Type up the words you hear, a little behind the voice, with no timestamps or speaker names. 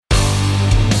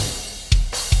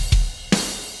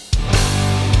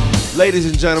Ladies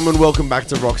and gentlemen, welcome back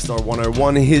to Rockstar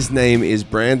 101. His name is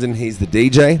Brandon. He's the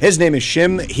DJ. His name is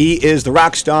Shim. He is the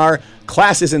rock star.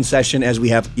 Class is in session as we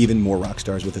have even more rock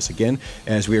stars with us again,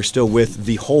 as we are still with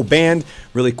the whole band.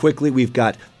 Really quickly, we've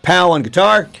got Pal on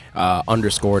guitar.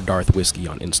 _ Darth Whiskey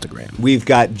on Instagram. We've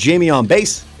got Jamie on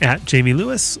bass. At Jamie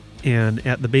Lewis and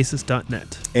at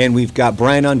thebassist.net. And we've got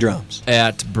Brian on drums.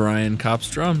 At Brian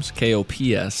Kops Drums,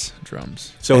 Kops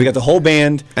Drums. So we got the whole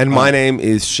band. And my name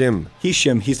is Shim. He's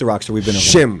Shim. He's the rock star. We've been over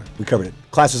Shim. that. We covered it.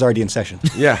 Class is already in session.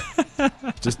 Yeah.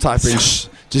 Just type in, just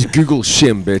Google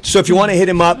Shim, bitch. So if you want to hit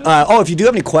him up, if you do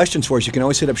have any questions for us, you can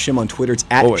always hit up Shim on Twitter. It's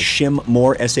at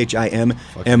Shimmore,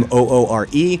 SHIMMOORE.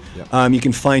 Yep. You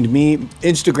can find me.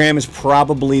 Instagram is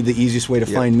probably the easiest way to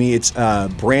find me. It's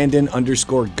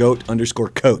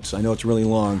Brandon_goat_coats. I know it's really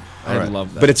long. I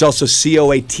love that. But it's also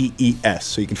COATES.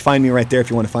 So you can find me right there if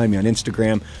you want to find me on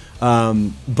Instagram.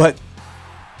 But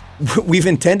we've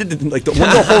intended to, one of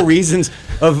the whole reasons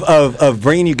of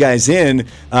bringing you guys in,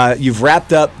 you've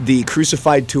wrapped up the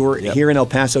Crucified tour here in El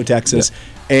Paso, Texas. Yep.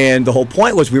 And the whole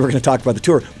point was we were going to talk about the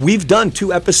tour. We've done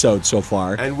 2 episodes so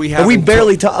far. And we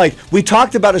barely talked. We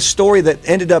talked about a story that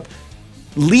ended up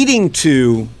leading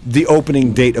to the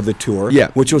opening date of the tour,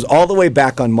 which was all the way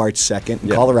back on March 2nd in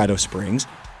Colorado Springs.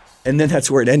 And then that's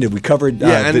where it ended. We covered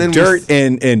the Dirt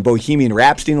and Bohemian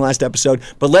Rhapsody in the last episode.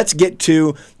 But let's get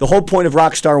to the whole point of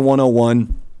Rockstar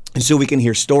 101. And so we can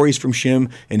hear stories from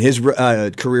Shim and his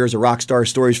career as a rock star,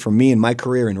 stories from me and my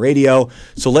career in radio.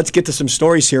 So let's get to some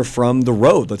stories here from the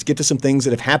road. Let's get to some things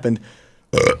that have happened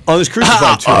on this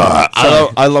Crucified tour.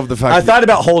 I love the fact I thought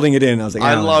about holding it in. I was like,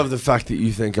 I love the fact that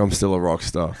you think I'm still a rock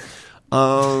star.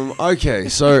 Okay,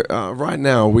 so right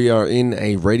now we are in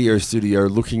a radio studio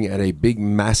looking at a big,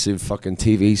 massive fucking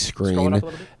TV screen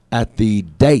at the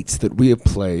dates that we have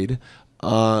played.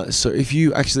 So if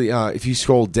you actually, if you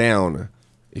scroll down,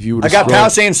 if you would, I got Pal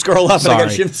saying scroll up, and I got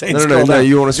Shim saying scroll down. No,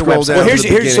 you want to scroll down. Well,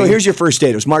 here's your first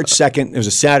date. It was March 2nd. It was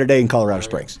a Saturday in Colorado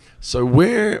Springs. So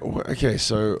where was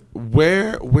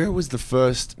the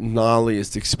first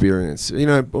gnarliest experience? You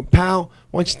know, Pal,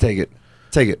 why don't you take it?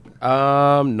 Take it.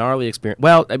 Gnarly experience.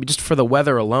 Well, I mean, just for the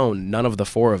weather alone, none of the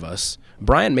 4 of us.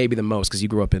 Brian maybe the most because you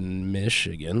grew up in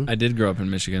Michigan. I did grow up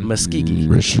in Michigan. Muskegon.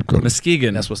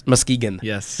 Muskegon. That's what Muskegon.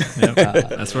 Yes. Yep.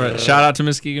 That's right. Shout out to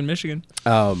Muskegon, Michigan.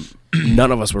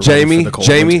 None of us were ready for the cold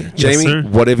winter. Jamie,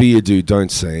 whatever you do, don't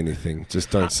say anything. Just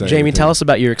don't say anything. Jamie, tell us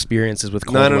about your experiences with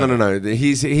cold weather. No.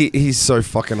 He's so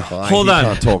fucking high. Hold on. He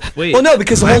can't talk. Wait. Well, no,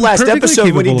 because the whole last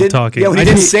episode when he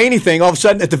didn't say anything, all of a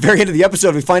sudden at the very end of the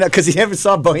episode we find out because he never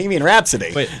saw Bohemian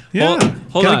Rhapsody. Wait. Hold on.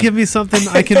 Gotta give me something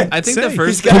I can I think say. the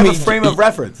first He's got to have a frame of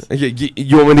reference. Okay,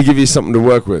 you want me to give you something to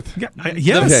work with?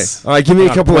 Yes. Okay. All right, give me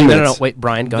a couple of minutes. No. Wait,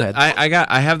 Brian, go ahead.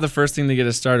 I have the first thing to get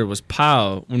us started was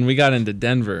Pau. When we got into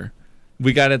Denver,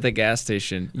 we got at the gas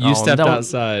station. You stepped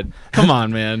outside. Come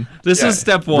on, man. This is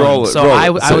step 1. Roll it. I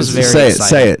was very excited.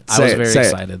 Say it. I was very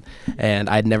excited. And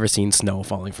I'd never seen snow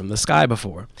falling from the sky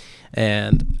before.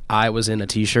 And I was in a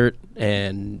T-shirt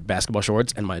and basketball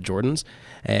shorts and my Jordans.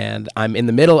 And I'm in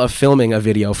the middle of filming a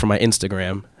video for my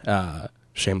Instagram,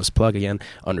 shameless plug again,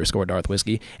 _ Darth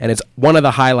Whiskey. And it's one of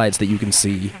the highlights that you can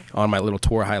see on my little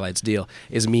tour highlights deal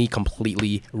is me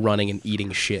completely running and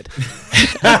eating shit.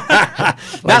 Not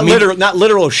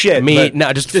literal shit.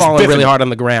 Just falling really hard on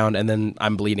the ground, and then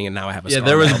I'm bleeding, and now I have a scar. Yeah,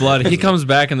 there was blood. He comes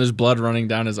back, and there's blood running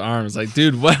down his arm. It's like,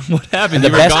 dude, what happened? The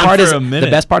you were gone for a minute.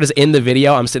 The best part is in the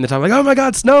video, I'm sitting there talking like, oh my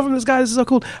God, snow from the sky, this is so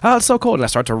cool. Oh, it's so cold. And I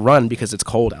start to run because it's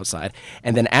cold outside.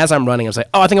 And then as I'm running, I was like,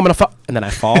 oh, I think I'm going to fall. And then I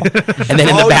fall. And then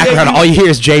in the background, all you hear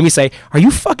is Jamie say, are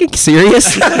you fucking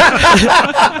serious?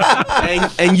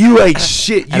 and you ate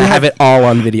shit. And I have it all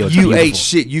on video. It's you beautiful. ate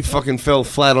shit. You fucking fell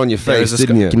flat on your face,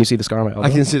 didn't you? Can you see the scar on my elbow? I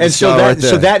can see the scar right there.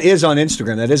 So that is on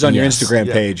Instagram. That is on your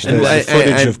Instagram page. The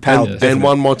footage of Pal. And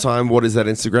one more time, what is that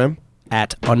Instagram?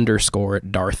 At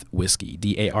 _ Darth Whiskey,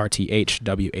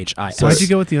 DARTHWHI. Why'd you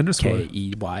go with the underscore?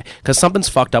 KEY? Because something's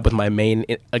fucked up with my main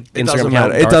Instagram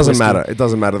account. It doesn't matter. It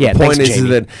doesn't matter. The point is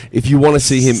that if you want to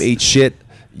see him eat shit,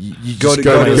 you just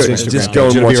go to his Instagram. Just go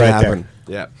and watch it happen.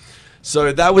 Yeah.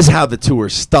 So that was how the tour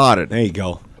started. There you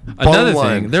go. Another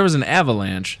thing, there was an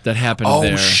avalanche that happened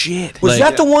there. Oh shit! Was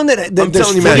that the one that there's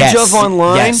telling you, footage of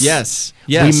online? Yes.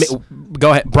 Go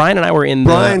ahead. Brian and I were in.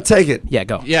 Brian, take it. Yeah,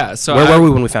 go. Yeah. So where were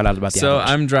we when we found out about the avalanche?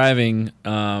 So I'm driving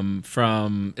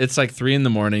from. It's like 3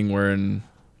 a.m. We're in,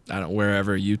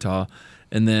 wherever, Utah,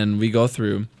 and then we go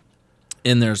through,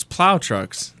 and there's plow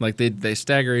trucks. Like they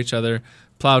stagger each other.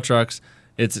 Plow trucks.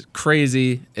 It's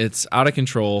crazy. It's out of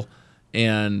control,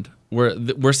 and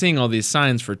we're seeing all these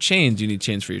signs for chains. You need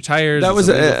chains for your tires. That it's was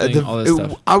a legal thing, all this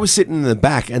stuff. I was sitting in the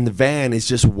back, and the van is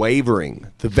just wavering.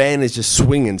 The van is just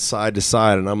swinging side to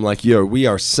side, and I'm like, "Yo, we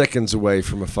are seconds away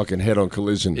from a fucking head-on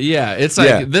collision." Yeah, it's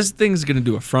like this thing's gonna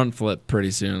do a front flip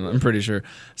pretty soon. I'm pretty sure.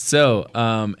 So,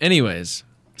 anyways,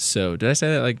 so did I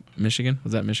say that like Michigan?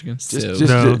 Was that Michigan? Just No,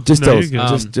 tell you're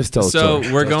us. good. Just tell us. So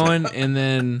sorry. we're going, and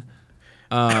then,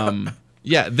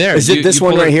 yeah, there. Is it this you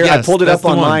one pull right here? I yes, pulled it that's up the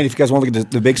one. online. If you guys want to look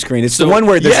at the big screen, it's So- the one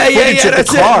where there's footage of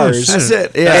that's the cars. That's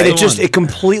it. Yeah. And That's the one. it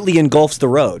completely engulfs the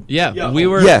road. Yeah, we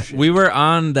were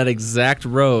on that exact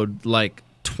road like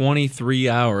 23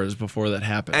 hours before that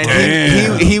happened.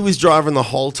 And he was driving the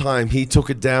whole time. He took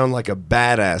it down like a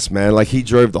badass, man. Like he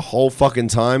drove the whole fucking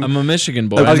time. I'm a Michigan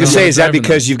boy. I was I'm gonna say, is that driving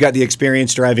because you've got the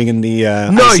experience driving in the No,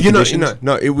 icy you know, conditions?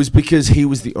 no. It was because he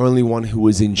was the only one who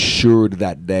was insured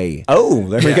that day. Oh,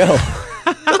 there we go.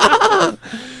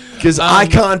 Because I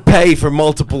can't pay for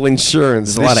multiple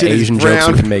insurance. There's a lot of Asian jokes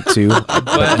we can make too,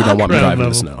 but you don't want me Ground driving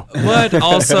in the level. snow. But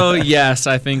also, yes,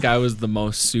 I think I was the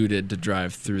most suited to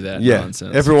drive through that Yeah,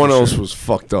 nonsense. everyone for else sure. was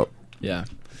fucked up. Yeah.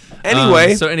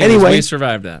 Anyway, So anyways, we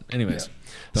survived that. Anyways.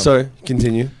 so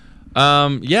continue.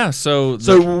 Yeah. So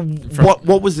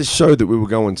What was the show that we were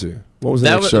going to? What was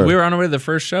the next show? we were on our way to the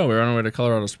first show. We were on our way to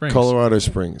Colorado Springs. Colorado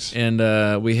Springs.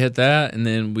 And we hit that, and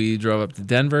then we drove up to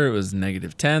Denver. It was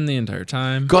 -10 the entire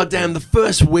time. Goddamn, the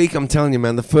first week, I'm telling you,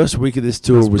 man, the first week of this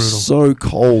tour That's was brutal. so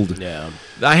cold. Yeah.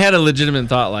 I had a legitimate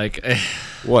thought, like,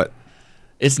 What?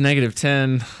 it's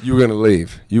 -10. You were going to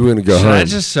leave. You were going to go Should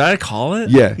home. should I call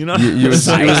it? Yeah. You know? You was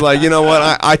like, you know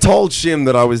what? I told Shim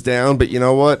that I was down, but you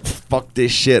know what? Fuck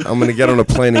this shit. I'm going to get on a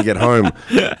plane and get home.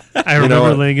 I know remember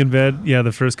what? laying in bed,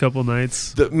 the first couple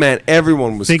nights, Man,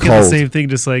 everyone was thinking cold. the same thing,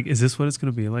 just like, is this what it's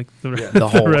going to be like the The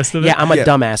whole rest of it? Yeah, I'm a Yeah.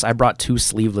 dumbass. I brought 2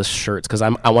 sleeveless shirts because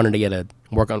I wanted to get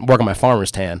work on my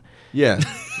farmer's tan. Yeah.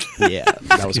 Yeah,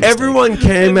 that was a mistake. Everyone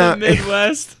came out.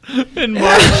 Midwest in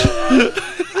March.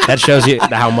 That shows you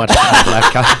how much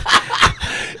left.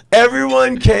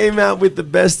 Everyone came out with the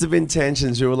best of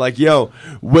intentions. We were like, "Yo,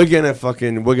 we're gonna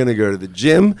go to the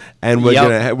gym and we're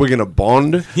gonna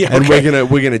bond and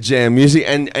we're gonna jam music."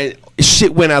 And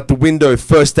shit went out the window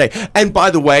first day. And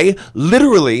by the way,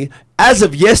 literally, as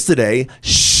of yesterday,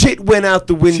 shit went out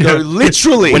the window.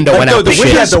 Literally, Window went out the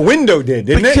shit. The window did,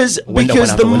 didn't because it? Window because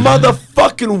went out the the window.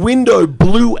 motherfucking window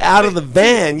blew out of the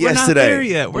van yesterday.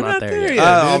 yet. We're not there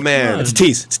Oh man, It's a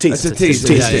tease. It's a tease. It's a tease.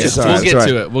 Yeah, yeah. It's all We'll right, get it's all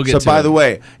to right. it. We'll get so to by it. the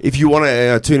way, if you want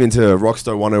to tune into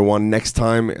Rockstar 101 next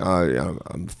time,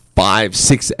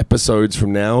 5-6 episodes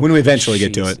from now, When we eventually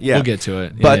get to it. yeah, We'll get to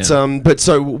it. Yeah, But yeah. but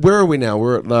so where are we now?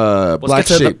 We're at Black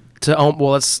Let's get Sheep.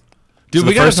 let's. Dude, so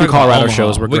we the gotta first 2 talk about Colorado Omaha.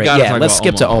 shows were We great. gotta Yeah, talk let's about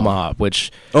skip to Omaha. Omaha,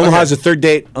 which Omaha's the third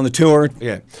date on the tour.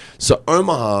 Yeah. So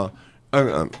Omaha,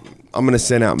 I'm gonna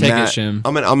send out Take it, mad. Shim.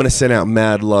 I'm gonna send out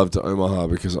mad love to Omaha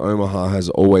because Omaha has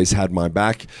always had my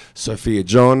back. Sophia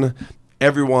John,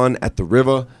 everyone at the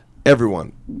river,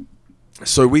 everyone.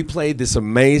 So we played this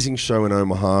amazing show in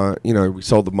Omaha. You know, we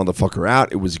sold the motherfucker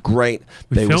out. It was great.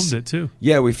 We filmed it too.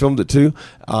 Yeah, we filmed it too.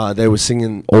 They were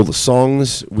singing all the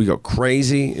songs. We got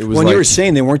crazy. It was When like you were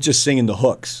saying they weren't just singing the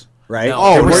hooks, right?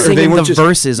 No, they were weren't- singing weren't the just-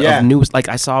 verses yeah. of new. Like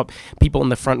I saw people in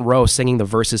the front row singing the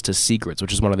verses to "Secrets,"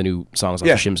 which is one of the new songs on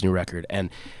Yeah. Shim's new record, and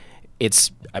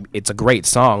it's a great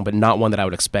song, but not one that I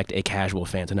would expect a casual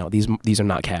fan to know. These are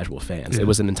not casual fans. Yeah. It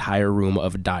was an entire room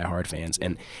of diehard fans,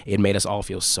 and it made us all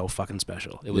feel so fucking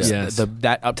special. It was Yes.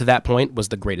 that up to that point was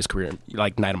the greatest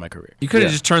night of my career. You could have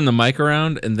Yeah. just turned the mic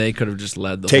around, and they could have just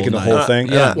led the Taken whole the whole night. thing.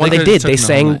 Yeah. Well, they could've did. taken They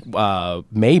the whole sang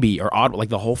 "Maybe" or "Odd," like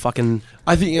the whole fucking.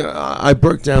 I think I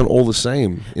broke down all the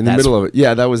same in the That's- middle of it.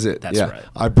 Yeah, that was it. that's yeah. right.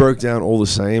 I broke down all the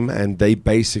same, and they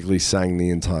basically sang the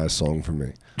entire song for me.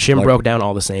 Shim Like- broke down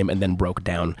all the same, and then broke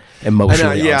down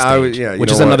emotionally yeah, on I stage, was- yeah, you which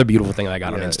know is what? another beautiful thing that I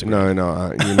got on Instagram.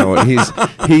 No, you know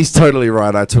what? He's totally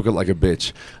right. I took it like a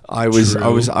bitch. I was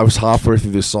halfway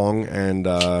through the song, and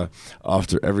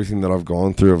after everything that I've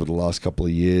gone through over the last couple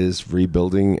of years,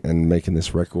 rebuilding and making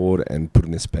this record and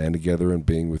putting this band together and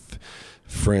being with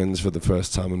friends for the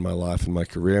first time in my life and my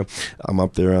career, I'm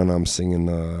up there and I'm singing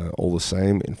All the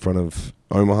Same in front of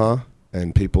Omaha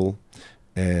and people,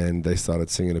 and they started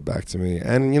singing it back to me.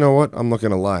 And you know what? I'm not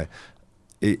going to lie.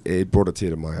 It brought a tear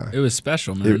to my eye. It was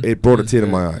special, man. It brought a was tear to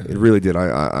good. my eye. It really did.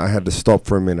 I had to stop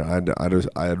for a minute. I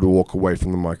had to walk away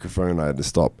from the microphone. I had to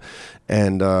stop,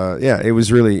 and it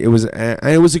was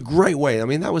a great way. I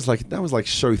mean, that was like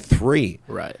show 3.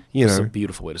 Right. You It's know. a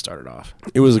beautiful way to start it off.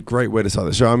 It was a great way to start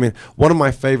the show. I mean, one of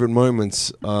my favorite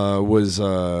moments was.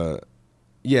 We're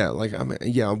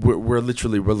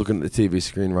looking at the TV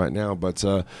screen right now, but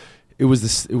it was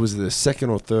the second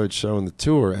or third show in the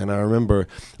tour, and I remember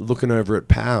looking over at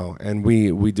Pow, and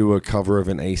we do a cover of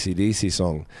an AC/DC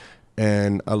song.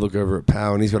 And I look over at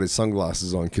Pow, and he's got his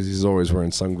sunglasses on because he's always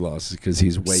wearing sunglasses because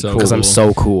he's way cool. Because I'm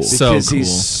so cool. Because cool.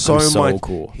 he's so much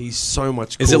cool. He's so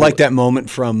much cool. Is it like that moment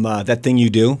from That Thing You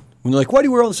Do? When you're like, why do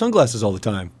you wear all the sunglasses all the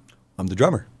time? I'm the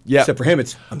drummer. Yeah. Except for him,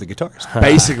 I'm the guitarist.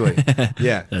 Basically.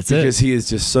 Yeah. That's it. Because he is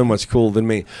just so much cooler than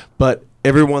me. But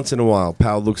every once in a while,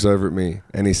 Pow looks over at me,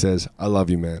 and he says, I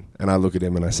love you, man. And I look at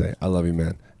him, and I say, I love you,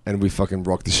 man. And we fucking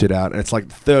rock the shit out. And it's like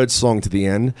the third song to the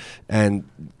end, and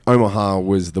Omaha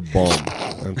was the bomb.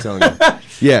 I'm telling you.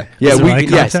 Yeah. Was there eye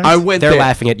contact? I went They're there.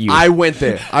 laughing at you. I went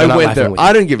there. I not went laughing there. with you.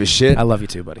 I don't give a shit. I love you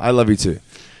too, buddy. I love you too.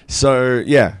 So,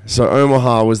 yeah. So,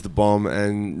 Omaha was the bomb.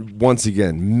 And once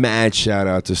again, mad shout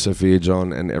out to Sophia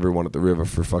John and everyone at the River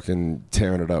for fucking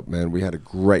tearing it up, man. We had a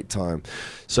great time.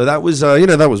 So, that was,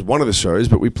 that was one of the shows,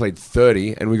 but we played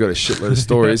 30 and we got a shitload of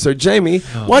stories. So, Jamie,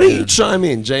 why don't you chime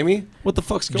in, Jamie? What the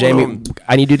fuck's going on?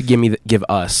 I need you to give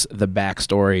us the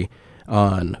backstory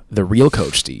on the real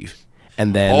Coach Steve.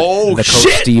 And then the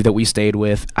Coach Steve that we stayed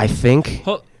with, I think...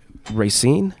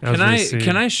 Racine? Can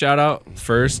I shout out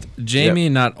first? Jamie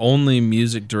not only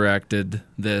music directed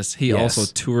this, he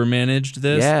also tour managed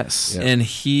this. Yes. And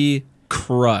he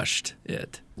crushed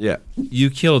it. Yeah.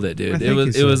 You killed it, dude.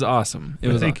 It was awesome. It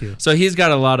was Thank you. So he's got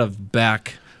a lot of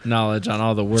back knowledge on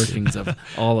all the workings of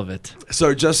all of it.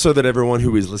 So just so that everyone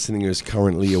who is listening is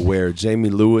currently aware,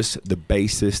 Jamie Lewis,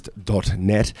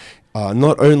 thebassist.net,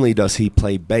 not only does he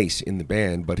play bass in the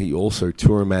band, but he also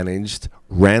tour managed,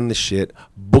 ran the shit,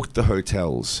 booked the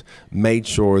hotels, made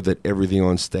sure that everything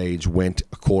on stage went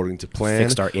according to plan.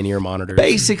 Fixed our in-ear monitors.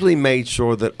 Basically made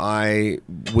sure that I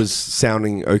was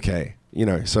sounding okay.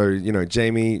 Jamie's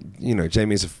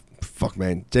a fuck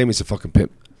man. Jamie's a fucking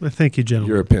pimp. Well, thank you, gentlemen.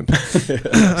 You're a pimp.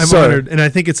 I'm honored, and I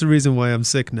think it's the reason why I'm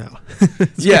sick now.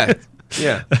 Yeah.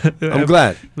 Yeah. I'm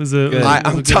glad. I'm telling you,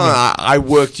 I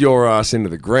worked your ass into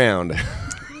the ground.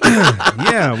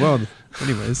 Yeah, well,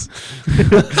 anyways.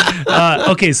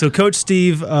 Okay, so Coach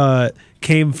Steve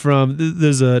came from,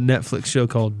 there's a Netflix show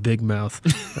called Big Mouth.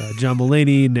 John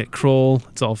Mulaney, Nick Kroll.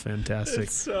 It's all fantastic.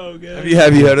 It's so good.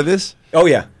 Have you heard of this? Oh,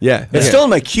 yeah. Yeah. It's still in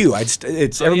my queue.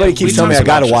 Everybody keeps telling me I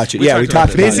got to watch it. Yeah, we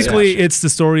talked about it. Basically, it's the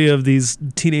story of these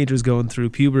teenagers going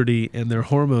through puberty, and their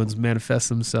hormones manifest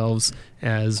themselves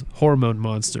as hormone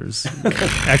monsters,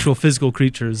 actual physical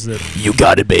creatures that... You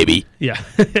got it, baby. Yeah.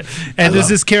 And there's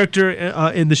this character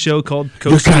in the show called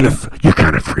Coach Steve. You're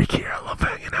kind of freaky. I love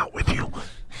hanging out with you.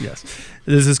 Yes.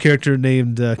 There's this character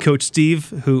named Coach Steve,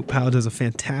 who Powell does a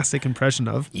fantastic impression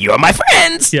of. You're my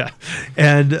friends. Yeah.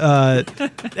 And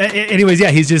anyways, yeah,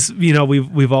 he's just,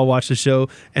 we've all watched the show,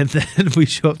 and then we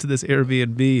show up to this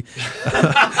Airbnb.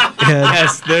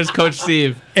 Yes, there's Coach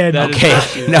Steve. And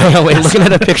okay. No, wait. Looking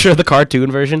at a picture of the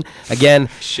cartoon version, again,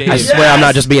 I swear I'm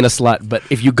not just being a slut, but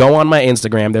if you go on my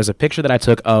Instagram, there's a picture that I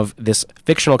took of this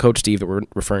fictional Coach Steve that we're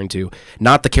referring to,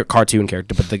 not the cartoon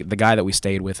character, but the guy that we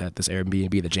stayed with at this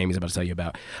Airbnb that Jamie's about to tell you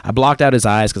about. I blocked out his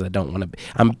eyes because I don't want to.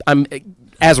 I'm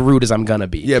as rude as I'm gonna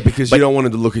be. Yeah, because you don't want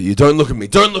him to look at you. Don't look at me.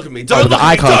 Don't look at me. Don't look at me. The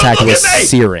eye contact was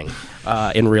searing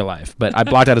in real life, but I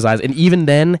blocked out his eyes. And even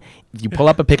then, you pull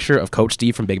up a picture of Coach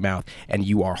Steve from Big Mouth, and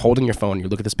you are holding your phone. And you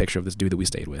look at this picture of this dude that we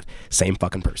stayed with. Same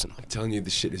fucking person. I'm telling you,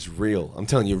 this shit is real. I'm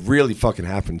telling you, it really fucking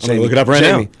happened. Jamie, look it up right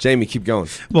now. Jamie, keep going.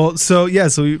 Well, so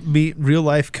we meet real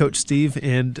life Coach Steve,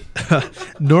 and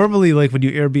normally, like when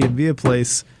you Airbnb a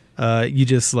place, you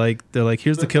just they're like,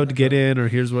 here's the code to get in, or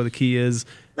here's where the key is.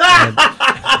 And,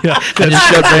 yeah, I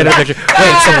just showed Brandon a picture.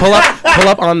 Wait, so pull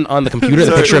up on the computer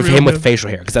the picture of him with facial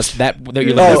hair, because that's that.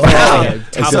 You're looking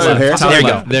at there you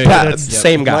go. There you go.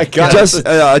 Same guy. My God.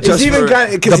 Just even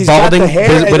because the balding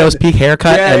widow's peak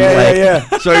haircut. Yeah.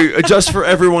 So just for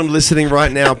everyone listening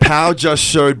right now, Pow just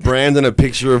showed Brandon a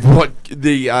picture of what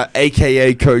the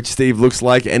AKA Coach Steve looks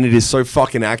like, and it is so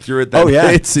fucking accurate. That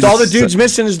it's all the dude's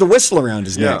missing is the whistle around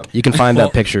his neck. You can find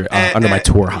that picture under my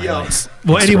tour highlights.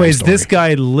 Well, anyways, this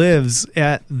guy lives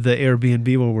at the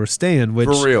Airbnb where we're staying. Which,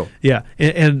 for real? Yeah,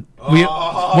 and we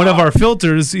one of our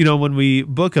filters, when we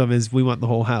book them, is we want the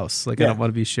whole house. Like I don't want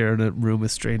to be sharing a room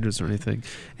with strangers or anything.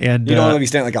 And you don't want to be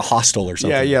staying like a hostel or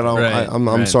something. Yeah. No, right,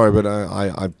 I'm sorry, but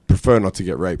I prefer not to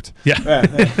get raped.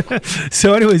 Yeah.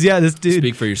 So, anyways, this dude.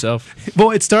 Speak for yourself.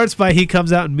 Well, it starts by he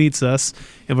comes out and meets us,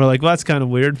 and we're like, well, that's kind of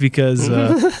weird because.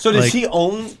 So does he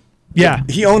own? Yeah,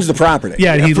 he owns the property.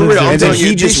 Yeah, he for lives real. there. And then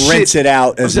he just rents it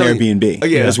out as an Airbnb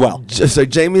as well. So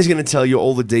Jamie's going to tell you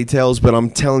all the details, but I'm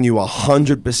telling you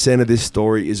 100% of this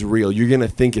story is real. You're going to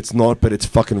think it's not, but it's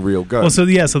fucking real. Go. Well, so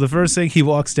the first thing, he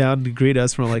walks down to greet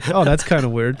us, and we're like, oh, that's kind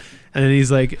of weird. And then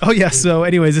he's like, "Oh yeah, so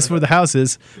anyways, this is where the house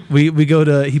is." We go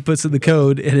to. He puts in the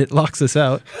code and it locks us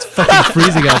out. It's fucking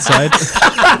freezing outside.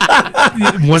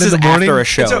 1 in the morning. After a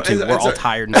show, too. We're all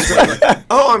tired and sweaty.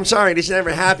 Oh, I'm sorry. This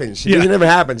never happens. Yeah. This never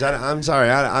happens. I'm sorry.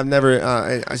 I've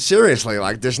never. Seriously,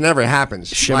 like this never happens.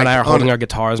 Shiv like, and I are holding our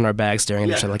guitars in our bags, staring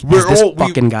at each other like, We're is this all- we-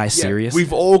 fucking guy yeah, serious?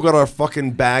 We've all got our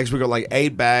fucking bags. We got like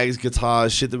 8 bags,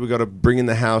 guitars, shit that we got to bring in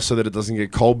the house so that it doesn't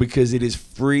get cold because it is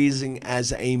freezing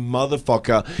as a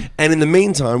motherfucker. And in the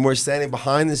meantime, we're standing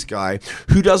behind this guy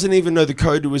who doesn't even know the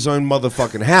code to his own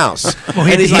motherfucking house.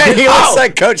 And he's like, he looks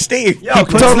like Coach Steve. Yo,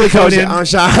 puts totally the code coach. in.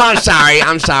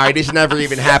 I'm sorry. This never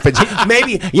even happens.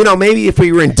 Maybe if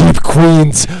we were in deep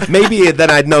Queens, maybe then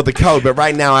I'd know the code. But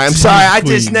right now, I'm sorry. I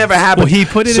just never happened. Well, he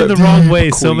put it in the wrong way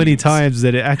so many times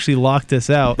that it actually locked us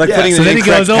out. Like putting so the then he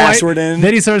incorrect goes, "Oh, password in.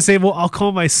 Then he started saying, "Well, I'll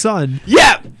call my son."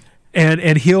 Yeah. And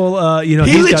he'll He he's got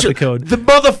the literally- code The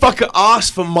motherfucker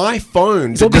asked for my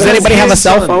phone. So does anybody have a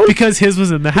cell phone? because his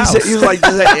was in the house. He was like,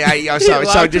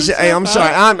 I'm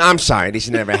sorry. I'm sorry. This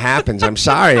never happens. I'm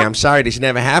sorry. This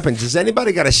never happens. Does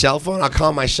anybody got a cell phone? I'll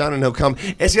call my son and he'll come.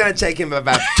 It's gonna take him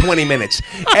about 20 minutes.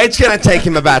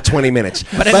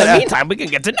 But in the meantime, we can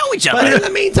get to know each other. But in the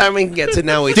meantime, we can get to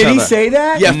know each other. Did he say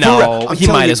that? Yeah, No, for real. I'm he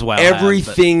telling might you, as well have,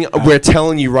 Everything we're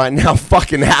telling you right now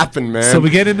fucking happened, man. So we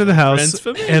get into the Friends house,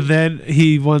 for me. and then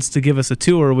he wants to give us a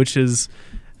tour, which is,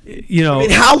 I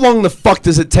mean, how long the fuck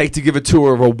does it take to give a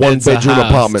tour of a one-bedroom house.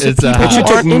 apartment? It's a People house. should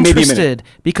take aren't maybe a minute. interested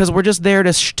because we're just there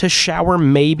to shower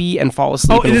maybe and fall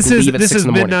asleep. oh, and this leave at is 6 in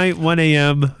the morning. midnight, 1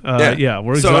 a.m. Yeah,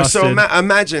 we're so exhausted.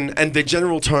 imagine, and the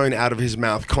general tone out of his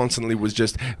mouth constantly was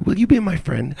just, "Will you be my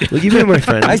friend? Will you be my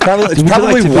friend?" It's probably Would you like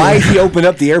probably to be why my- he opened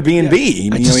up the Airbnb. He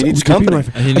needs company.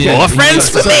 More friends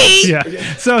for me. Yeah.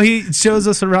 So he shows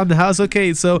us around the house.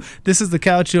 Okay, so this is the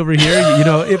couch over here.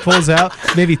 It pulls out.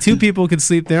 Maybe 2 people could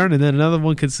sleep there, and then another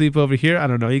one could sleep over here. I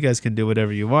don't know. You guys can do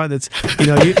whatever you want. That's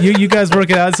you guys work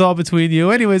it out. It's all between you.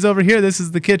 Anyways, over here, this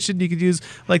is the kitchen. You could use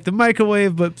like the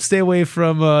microwave, but stay away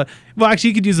from. Well, actually,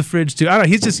 you could use the fridge too. I don't know.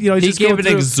 He's just He just gave going an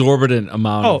through- exorbitant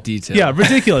amount of detail. Yeah,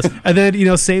 ridiculous. And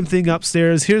then, same thing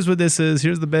upstairs. Here's what this is.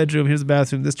 Here's the bedroom. Here's the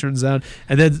bathroom. This turns down.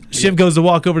 And then Shiv goes to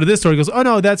walk over to this door. He goes, "Oh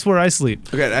no, that's where I sleep."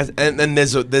 Okay, and then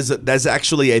there's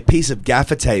actually a piece of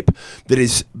gaffer tape that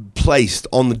is placed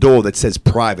on the door that says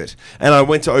private. And I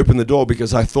went to open the door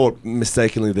because I thought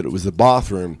mistakenly that it was the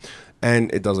bathroom,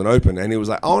 and it doesn't open. And he was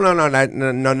like, "Oh no,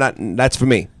 that's for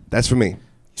me. That's for me."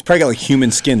 He's probably got like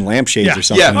human skin lampshades Yeah. or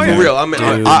something. Yeah, for real. I mean,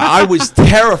 Dude. I was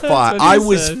terrified. That's what he I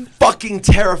was said. fucking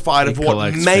terrified of He what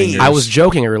collects made. fingers. I was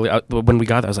joking earlier when we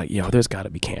got there. I was like, "Yo, there's got to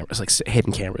be cameras, like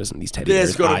hidden cameras in these teddy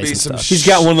There's bears' gotta eyes be and some stuff." He's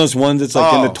got one of those ones that's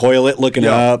like in the Oh. toilet looking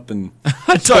Yeah. up and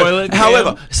Toilet cam.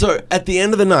 However, so at the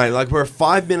end of the night, like we're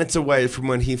 5 minutes away from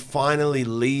when he finally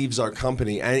leaves our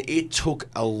company, and it took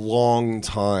a long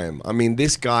time. I mean,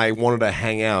 this guy wanted to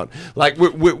hang out. Like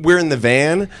we're in the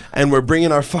van and we're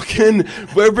bringing our fucking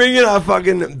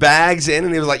bags in,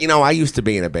 and he was like, I used to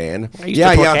be in a band. I used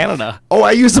to play Canada. Oh,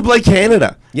 I used to play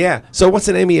Canada. Yeah. So what's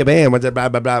the name of your band? What's that? Blah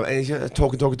blah blah. And he's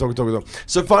talking.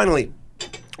 So finally,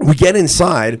 we get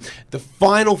inside. The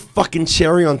final fucking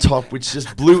cherry on top, which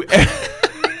just blew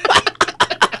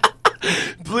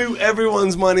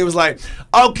everyone's mind. He was like,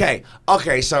 okay,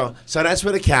 so that's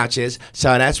where the couch is,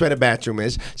 so that's where the bathroom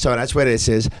is, so that's where this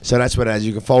is, so that's where that is.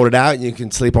 You can fold it out, and you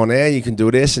can sleep on there, you can do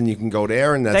this, and you can go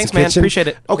there, and that's Thanks, the man. kitchen. Appreciate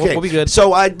it. Okay, We'll be good.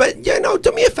 So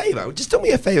do me a favor. Just do me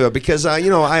a favor because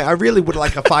I really would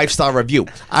like a 5-star review.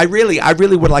 I really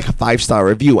would like a 5-star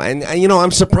review, and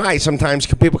I'm surprised sometimes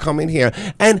people come in here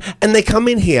and they come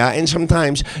in here and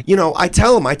sometimes I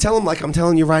tell them like I'm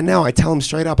telling you right now. I tell them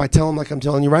straight up. I tell them like I'm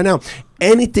telling you right now.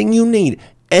 Anything you need,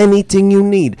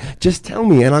 just tell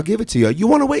me and I'll give it to you. You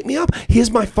want to wake me up? Here's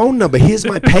my phone number. Here's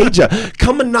my pager.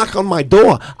 Come and knock on my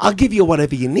door. I'll give you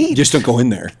whatever you need. just don't go in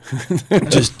there.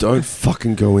 Just don't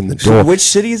fucking go in the So door. which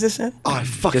city is this in? I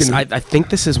fucking. I think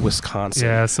this is Wisconsin.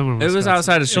 Yeah, somewhere. in It was Wisconsin.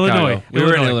 outside of Chicago. Illinois. We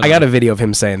were in Illinois. I got a video of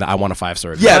him saying that I want a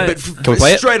 5-star review. Yeah, but Can we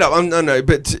play it? straight up,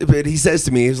 but he says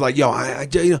to me, he's like, "Yo,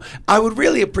 I would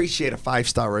really appreciate a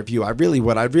 5-star review. I really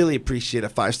would. I'd really appreciate a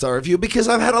 5-star review because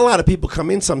I've had a lot of people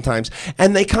come in sometimes,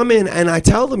 and they come in, and I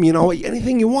tell them,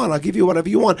 anything you want, I'll give you whatever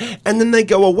you want, and then they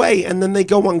go away, and then they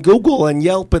go on Google and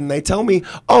Yelp, and they tell me,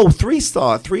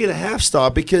 3-star, 3.5-star,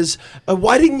 because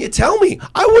why didn't you tell me?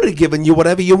 I would have given you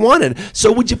whatever you wanted.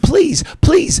 So would you please,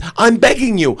 I'm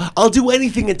begging you, I'll do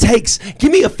anything it takes.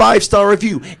 Give me a 5-star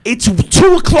review. It's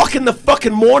 2:00 in the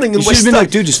fucking morning, and You we're should have been stuck.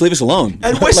 like, dude, just leave us alone.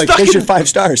 And we're like, stuck there's in your 5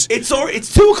 stars. It's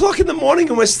 2:00 in the morning,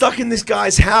 and we're stuck in this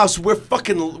guy's house. We're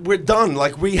done.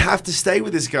 Like we have to stay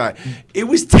with this guy. It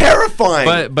was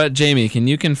terrifying. But Jamie, can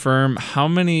you confirm how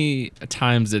many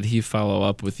times did he follow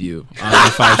up with you on the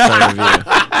 5-star review?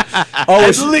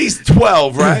 At least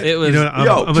 12, right? It was. You know what,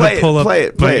 I'm going to pull up my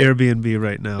Airbnb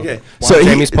right now. Okay. So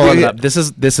Jamie's pulling it up. This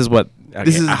is what.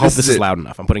 Okay, I hope this is it. loud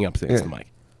enough. I'm putting up things to the mic.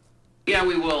 Yeah,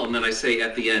 we will. And then I say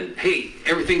at the end, hey,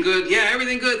 everything good? Yeah,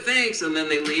 everything good, thanks. And then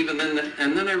they leave, and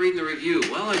then I read the review.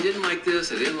 Well, I didn't like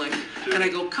this, I didn't like... And I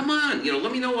go, come on,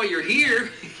 let me know why you're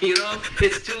here.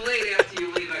 It's too late after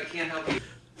you leave, I can't help you.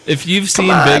 If you've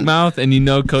seen Big Mouth and you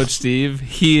know Coach Steve,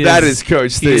 that is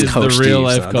Coach Steve. He is the real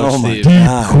life Coach Steve.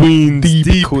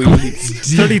 Deep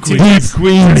Queens.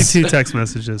 32 text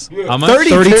messages. How much?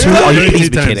 32? Are you please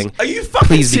be times. kidding? Are you fucking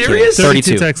Please be kidding. serious?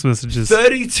 32 text messages.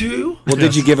 32? Well,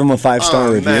 did you give him a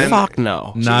 5-star review? man. Fuck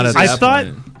no. Not at I that thought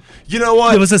point. You know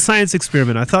what? it was a science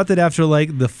experiment. I thought that after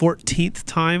like the 14th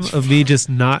time of me just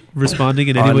not responding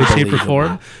in any way, shape, or Unbelievable.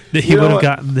 form, that he You know would have what?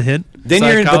 gotten the hint. Then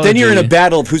you're in a Psychology.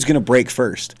 battle of who's going to break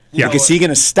first. Yeah. Like, is he going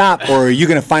to stop or are you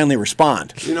going to finally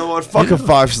respond? You know what? Fuck a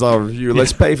 5-star review.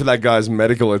 Let's pay for that guy's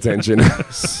medical attention.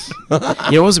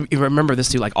 You remember this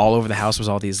too? Like all over the house was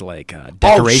all these like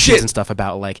decorations shit. and stuff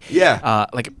about like Yeah.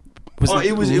 it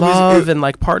was it love was- and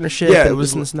like partnership. Yeah, it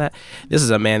was this and that. This is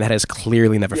a man that has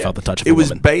clearly never felt the touch of a was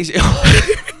woman. basic.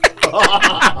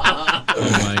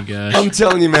 Oh my gosh. I'm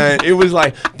telling you, man. It was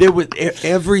like there was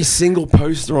every single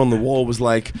poster on the wall was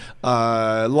like,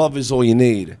 "Love is all you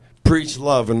need." Preach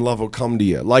love and love will come to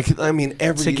you. Like, I mean,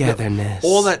 Togetherness.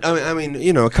 all that. I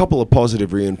mean, a couple of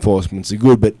positive reinforcements are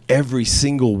good, but every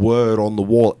single word on the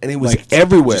wall, and it was Like,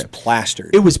 everywhere. just plastered.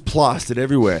 It was plastered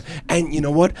everywhere. And you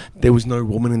know what? There was no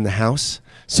woman in the house.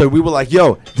 So we were like,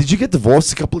 "Yo, did you get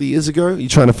divorced a couple of years ago? You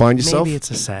trying to find yourself?" Maybe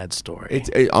it's a sad story.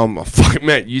 Fucking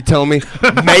man, you tell me.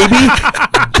 Maybe,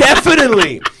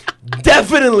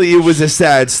 definitely, it was a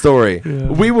sad story.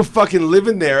 We were fucking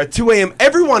living there at 2 a.m.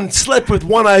 Everyone slept with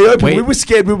one eye open. Wait. We were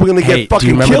scared we were gonna Hey, get fucking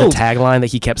do you remember killed. the tagline that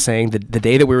he kept saying the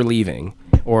day that we were leaving,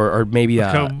 or maybe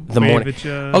Come the wave morning? at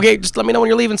ya. Okay, just let me know when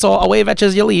you're leaving, so I'll wave at you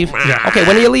as you leave. Okay,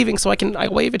 when are you leaving, so I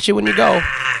wave at you when you go.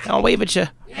 I'll wave at you.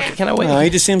 Okay, can I wave? No, he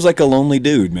just seems like a lonely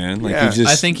dude, man. Like Yeah. he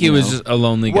just, I think he was just a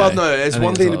lonely guy. Well, no, it's I think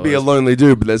one that's thing all to it be a was. lonely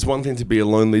dude, but there's one thing to be a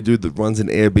lonely dude that runs an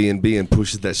Airbnb and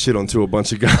pushes that shit onto a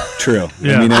bunch of guys. true.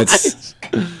 Yeah. I mean, that's.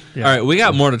 All right, we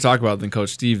got more to talk about than Coach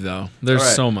Steve, though. There's All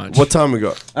right. so much. What time we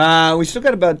got? We still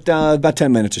got about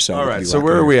 10 minutes or so. All right, so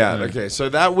where are we at? Okay, so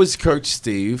that was Coach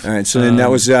Steve. All right, so then that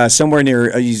was somewhere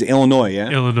near he's Illinois, yeah.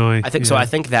 Illinois. I think so. I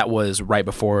think that was right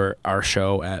before our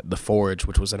show at the Forge,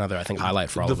 which was another highlight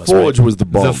for all The of us. Forge right? was the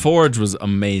bomb. The Forge was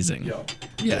amazing.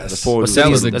 Yes. the Forge What's was that the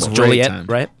was city? a That's great Joliet, time.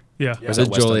 right? Yeah. Or is The that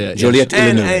West Joliet. End? Joliet,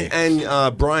 and, Illinois.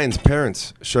 and Brian's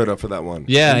parents showed up for that one.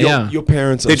 Yeah, Your- yeah. Your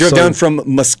parents. They are drove so- down from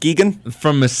Muskegon.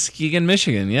 From Muskegon,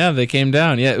 Michigan. Yeah, they came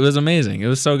down. Yeah, it was amazing. It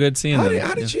was so good seeing How them. did,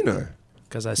 how did you know?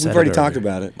 Because I said We've already it talked earlier.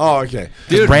 about it. Oh, okay.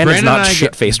 Dude, Brandon's Brandon not and I-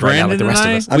 shit-faced right now like the rest of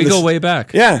Brandon us. and I, we I'm go just- way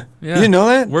back. Yeah. You didn't know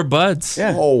that? We're buds.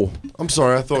 Yeah. Oh, I'm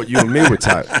sorry. I thought you and me were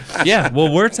tight. Yeah,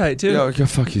 well, we're tight, too. Yo, go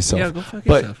fuck yourself. Yeah, go fuck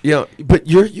but, yourself. But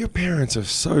your parents are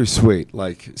so sweet.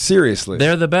 Like, seriously.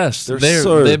 They're the best. They're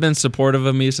so- They've been supportive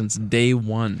of me since day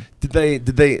one. Did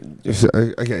they?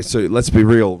 Okay, so let's be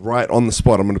real. Right on the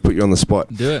spot. I'm going to put you on the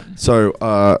spot. Do it. So,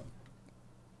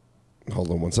 hold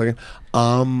on one second.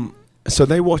 So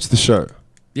they watched the show.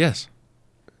 Yes.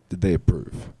 Did they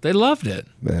approve? They loved it.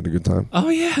 They had a good time. Oh,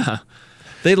 yeah.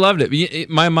 They loved it.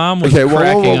 My mom was Okay, whoa,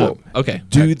 cracking whoa, whoa, whoa. up. Okay.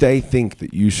 Do they think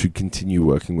that you should continue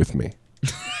working with me?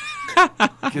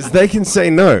 Because they can say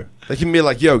no. They can be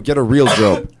like, "Yo, get a real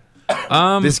job.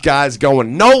 This guy's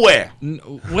going nowhere."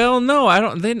 Well, no, I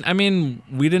don't. I mean,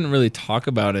 we didn't really talk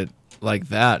about it like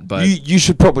that, but You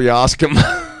should probably ask him.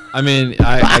 I mean,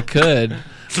 I could,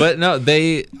 but no,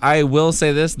 I will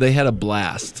say this: they had a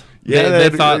blast. Yeah, they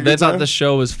had a thought good time? the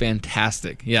show was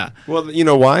fantastic. Yeah, Well, you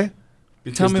know why?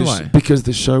 Tell me the why. Because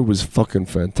the show was fucking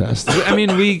fantastic. I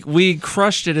mean, we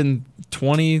crushed it in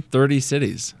 20, 30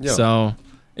 cities. Yeah. So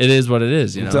it is what it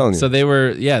is. You I'm know. telling you. So they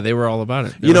were all about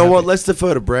it. They You were know what? happy. Let's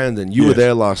defer to Brandon. You were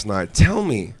there last night. Tell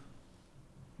me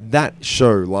that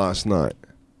show last night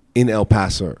in El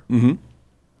Paso. Mm-hmm.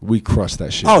 We crushed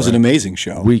that shit. Oh, it was an right? amazing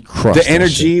show. We crushed The that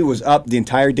energy shit. was up the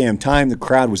entire damn time. The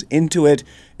crowd was into it.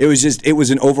 It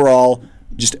was an overall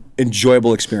just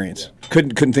enjoyable experience.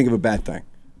 Couldn't think of a bad thing.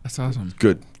 That's awesome.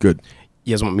 Good.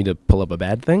 You guys want me to pull up a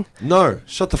bad thing? No,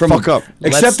 shut the fuck up.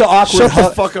 Except the awkward shut the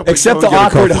hug. fuck up and Except go the and get a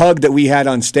awkward coffee. hug that we had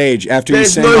on stage after you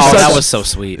There's sang. no Oh, such- that was so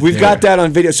sweet. We've got that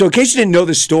on video. So in case you didn't know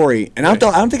this story, and I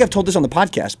don't think I've told this on the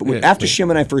podcast, but Yeah, after please. Shim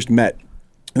and I first met,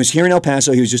 He was here in El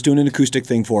Paso. He was just doing an acoustic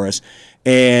thing for us.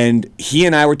 And he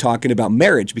and I were talking about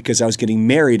marriage because I was getting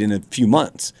married in a few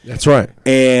months. That's right.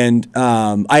 And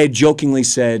I had jokingly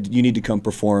said, you need to come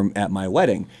perform at my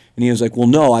wedding. And he was like, well,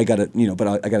 no, I got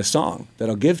a song that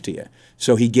I'll give to you.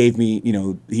 So he gave me,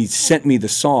 he sent me the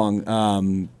song.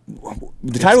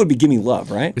 The title would be Give Me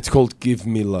Love, right? It's called Give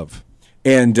Me Love.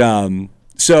 And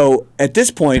so at this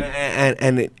point,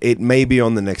 and it may be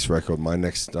on the next record, my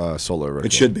next solo record.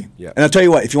 It should be. Yeah. And I'll tell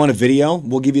you what, if you want a video,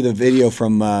 we'll give you the video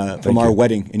from our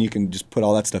wedding, and you can just put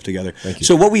all that stuff together. Thank you.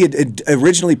 So what we had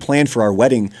originally planned for our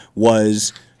wedding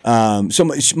was,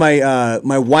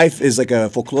 my wife is like a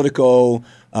folklorico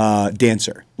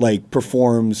dancer, like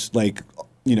performs like,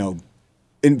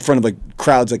 in front of like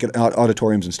crowds, like at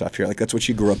auditoriums and stuff here. Like that's what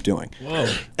she grew up doing. Whoa.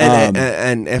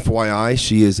 And FYI,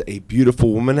 she is a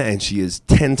beautiful woman, and she is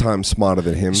 10 times smarter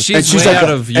than him. She's like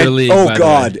out of your league. Oh by the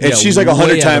God! way. And Yeah, she's like way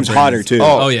 100 out times of hotter Brandon's. too.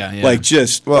 Oh yeah. Like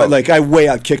just Well- like I way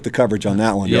outkicked the coverage on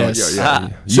that one. Yes.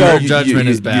 So- Her judgment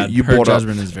is bad. you Her brought up-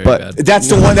 judgment is very but- bad. That's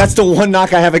the one. That's the one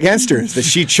knock I have against her is that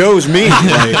she chose me.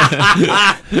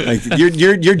 Like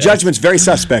your judgment's very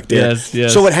suspect. There.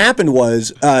 Yes. So what happened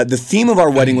was the theme of our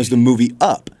wedding was the movie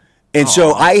Up, and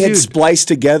so I had spliced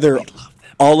together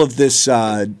all of this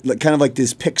kind of like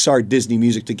this Pixar Disney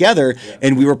music together,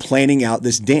 and we were planning out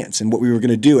this dance and what we were going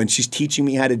to do. And she's teaching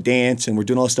me how to dance, and we're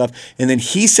doing all this stuff. And then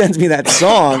he sends me that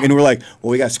song, and we're like,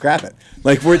 well, we got to scrap it.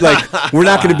 We're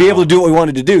not going to be able to do what we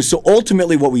wanted to do. So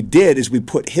ultimately, what we did is we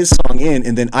put his song in,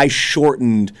 and then I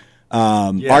shortened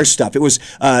our stuff. It was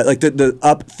like the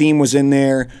Up theme was in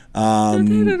there.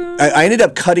 I ended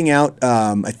up cutting out.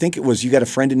 I think it was You Got a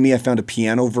Friend in Me. I found a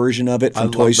piano version of it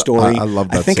from Toy Story. I love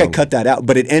that I think song. I cut that out,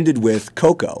 but it ended with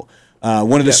Coco.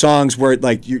 One of the songs where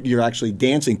like you're actually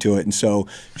dancing to it, and so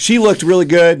she looked really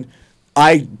good.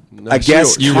 I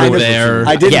guess you kind were of- there.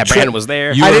 I didn't Yeah, trip- Brandon was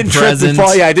there. You I were didn't trip and present.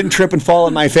 fall. Yeah, I didn't trip and fall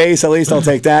on my face. At least I'll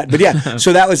take that. But yeah,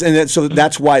 so that was, so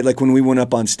that's why, like when we went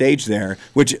up on stage there,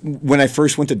 which when I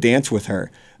first went to dance with her,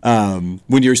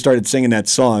 when you started singing that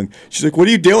song, she's like, "What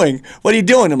are you doing? What are you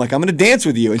doing?" I'm like, "I'm going to dance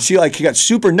with you." And she got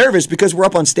super nervous because we're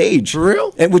up on stage. For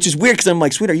real? And which is weird because I'm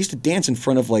like, "Sweetheart, I used to dance in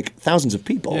front of like thousands of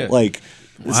people. Yeah. Like."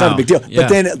 It's Wow. not a big deal. Yeah. But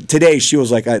then today she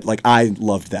was like, I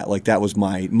loved that. Like that was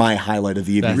my highlight of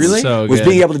the evening. That's Really? so was good.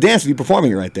 being able to dance with you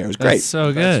performing it right there. It was great. That's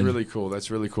so good. That's really cool. That's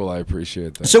really cool. I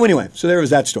appreciate that. So anyway, so there was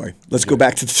that story. Let's go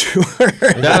back to the tour.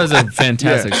 That was a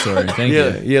fantastic story. Thank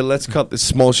you. Yeah, let's cut this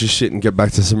small shit and get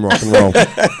back to some rock and roll.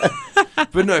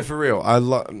 But no, for real, I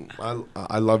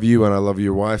love you and I love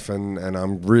your wife, and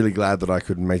I'm really glad that I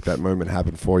could make that moment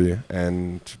happen for you.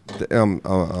 And I'm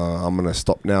gonna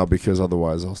stop now because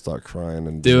otherwise I'll start crying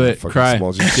and Do it. fucking Cry.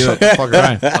 small Do shit. it.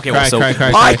 Cry. Okay, well, so I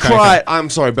cry. cried. I'm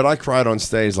sorry, but I cried on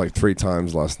stage like 3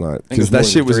 times last night it was because that more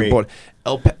shit than was 3. important.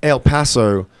 El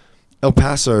Paso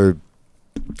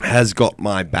has got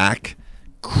my back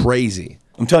crazy.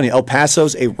 I'm telling you, El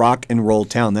Paso's a rock and roll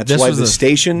town. That's This why was the a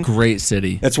station. Great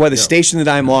city. That's why the station that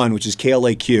I'm on, which is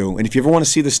KLAQ, and if you ever want to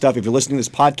see the stuff, if you're listening to this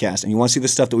podcast and you want to see the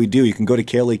stuff that we do, you can go to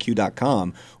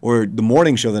KLAQ.com or the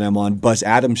morning show that I'm on,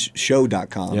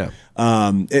 BuzzAdamsShow.com. Yeah.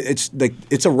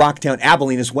 It's a rock town.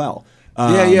 Abilene as well.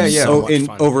 Yeah. So much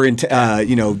fun. over in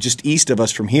just east of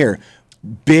us from here,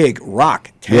 big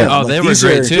rock town. Yeah. Oh, Like, they were these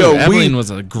great are- too. Yo, Abilene was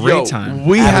a great time.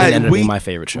 We Abilene had ended up we being my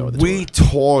favorite show of the we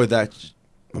tore that.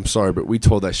 I'm sorry, but we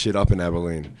tore that shit up in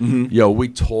Abilene. Yo, we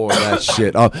tore that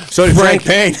shit up. So did Frank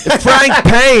Payne. Frank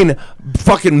Payne,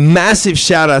 fucking massive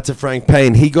shout out to Frank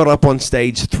Payne. He got up on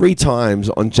stage 3 times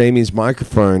on Jamie's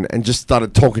microphone and just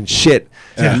started talking shit.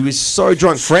 Yeah. He was so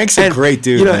drunk. Frank's a great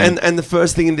dude, You know, man. and the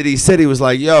first thing that he said, he was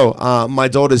like, "Yo, my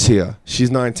daughter's here. She's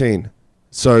 19,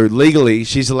 so legally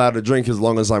she's allowed to drink as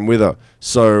long as I'm with her.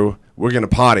 So we're gonna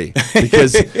party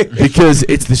because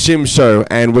it's the Shim Show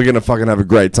and we're gonna fucking have a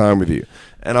great time with you."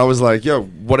 And I was like, "Yo,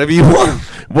 whatever you want,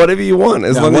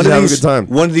 as long as you have a good time."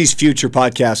 One of these future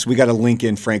podcasts, we got to link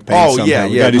in Frank Payne. Oh, somehow. yeah,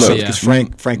 we yeah, got to do look. something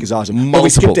because Frank is awesome. But we Multiple.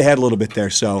 skipped ahead a little bit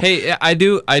there. So Hey, I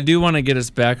do want to get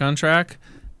us back on track,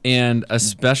 and a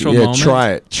special Yeah, moment.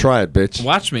 try it, bitch.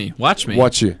 Watch me. Watch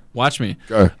you. Watch me.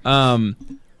 Go.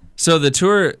 So the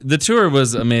tour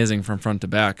was amazing from front to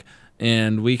back,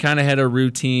 and we kind of had a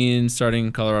routine starting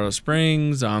in Colorado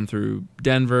Springs on through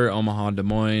Denver, Omaha, Des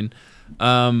Moines.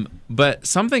 But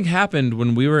something happened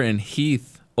when we were in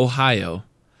Heath, Ohio,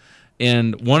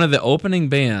 and one of the opening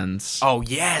bands. Oh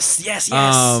yes.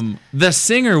 The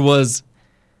singer was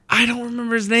I don't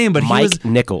remember his name, but Mike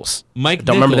Nichols. Mike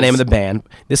Don't remember the name of the Nichols. band.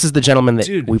 This is the gentleman that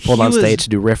Dude, we pulled he on was- stage to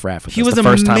do Riff Raff with He us. was The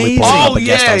first time we amazing. pulled him up Oh, a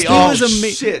guest on yeah. stage. Oh, He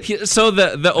was shit. amazing. So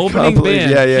the opening believe-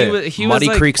 band, yeah, yeah. he Muddy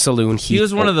was Creek Saloon, He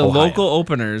was one of the Ohio. local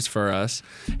openers for us,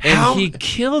 and How- he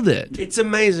killed it. It's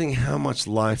amazing how much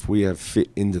life we have fit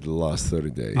into the last 30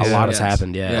 days. A lot has Yes.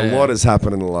 happened, yeah. A lot has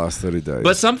happened in the last 30 days.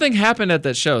 But something happened at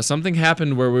that show. Something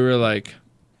happened where we were like,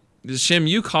 Shim,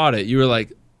 you caught it. You were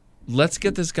like, let's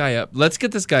get this guy up. Let's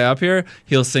get this guy up here.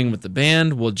 He'll sing with the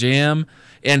band. We'll jam.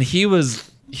 And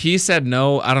he said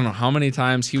no. I don't know how many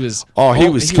times he was. Oh, he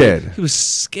was scared. He was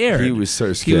scared. He was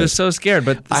so scared. He was so scared.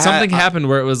 But something happened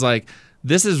where it was like,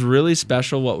 this is really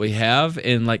special what we have,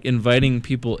 and like inviting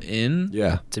people in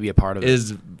yeah. To be a part of it.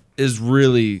 is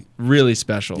really, really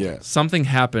special. Yeah. Something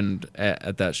happened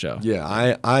at that show. Yeah,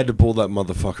 I had to pull that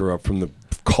motherfucker up from the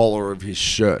collar of his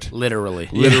shirt. Literally.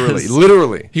 Literally. Yes.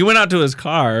 Literally. He went out to his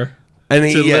car And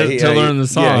he, to learn the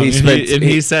song. Yeah, and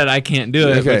he said, "I can't do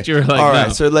it." Okay. But you were like, all right.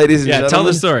 "No." So, ladies and Yeah, gentlemen, tell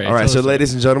the story. All right. Tell So, the story.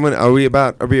 ladies and gentlemen, are we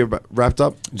about wrapped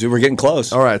up? Dude, we're getting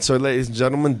close. All right. So, ladies and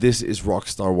gentlemen, this is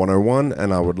Rockstar 101,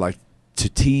 and I would like to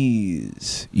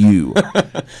tease you.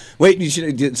 Wait, you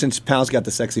should, since Pal's got the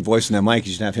sexy voice in that mic,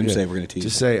 you should have him say we're going to tease.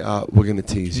 Just say we're gonna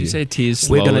tease Did you. you say tease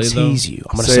slowly? We're going to though? tease you.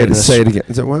 I'm going to say it. Say it again.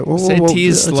 again. Whoa, Say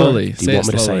tease that's all right. slowly. Do you want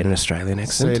me to say it in Australian Say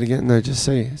accent? it again. No, just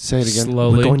say it again.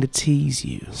 Slowly. We're going to tease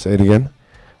you. Say it again.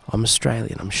 I'm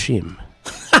Australian. I'm Shim.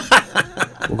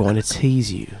 We're going to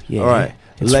tease you. Yeah. All right.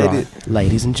 It's right.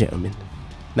 Ladies and gentlemen.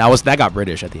 That got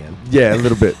British at the end. Yeah, a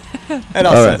little bit. It all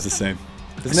All sounds right. the same.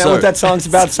 Isn't that So- what that song's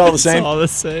about? It's all the It's same. all the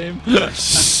same.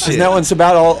 Isn't that what's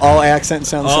about? All accents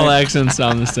sound the All same. accents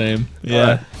sound the same.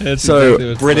 Yeah. It's So, exactly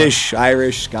what's British,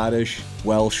 Irish, Scottish,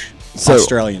 Welsh, So,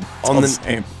 Australian. It's on all the- the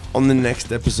same. On the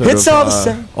next episode It's all the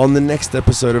same. on the next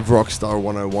episode of Rockstar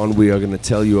 101, we are going to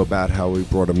tell you about how we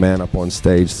brought a man up on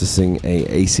stage to sing a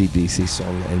AC/DC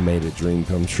song and made a dream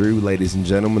come true. Ladies and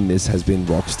gentlemen, this has been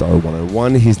Rockstar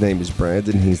 101. His name is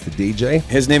Brandon. He's the DJ.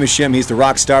 His name is Shim. He's the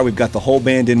rock star. We've got the whole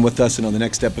band in with us, and on the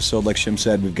next episode, like Shim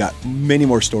said, we've got many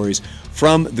more stories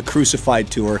from the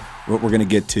Crucified tour. What we're going to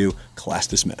get to. Class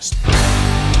dismissed.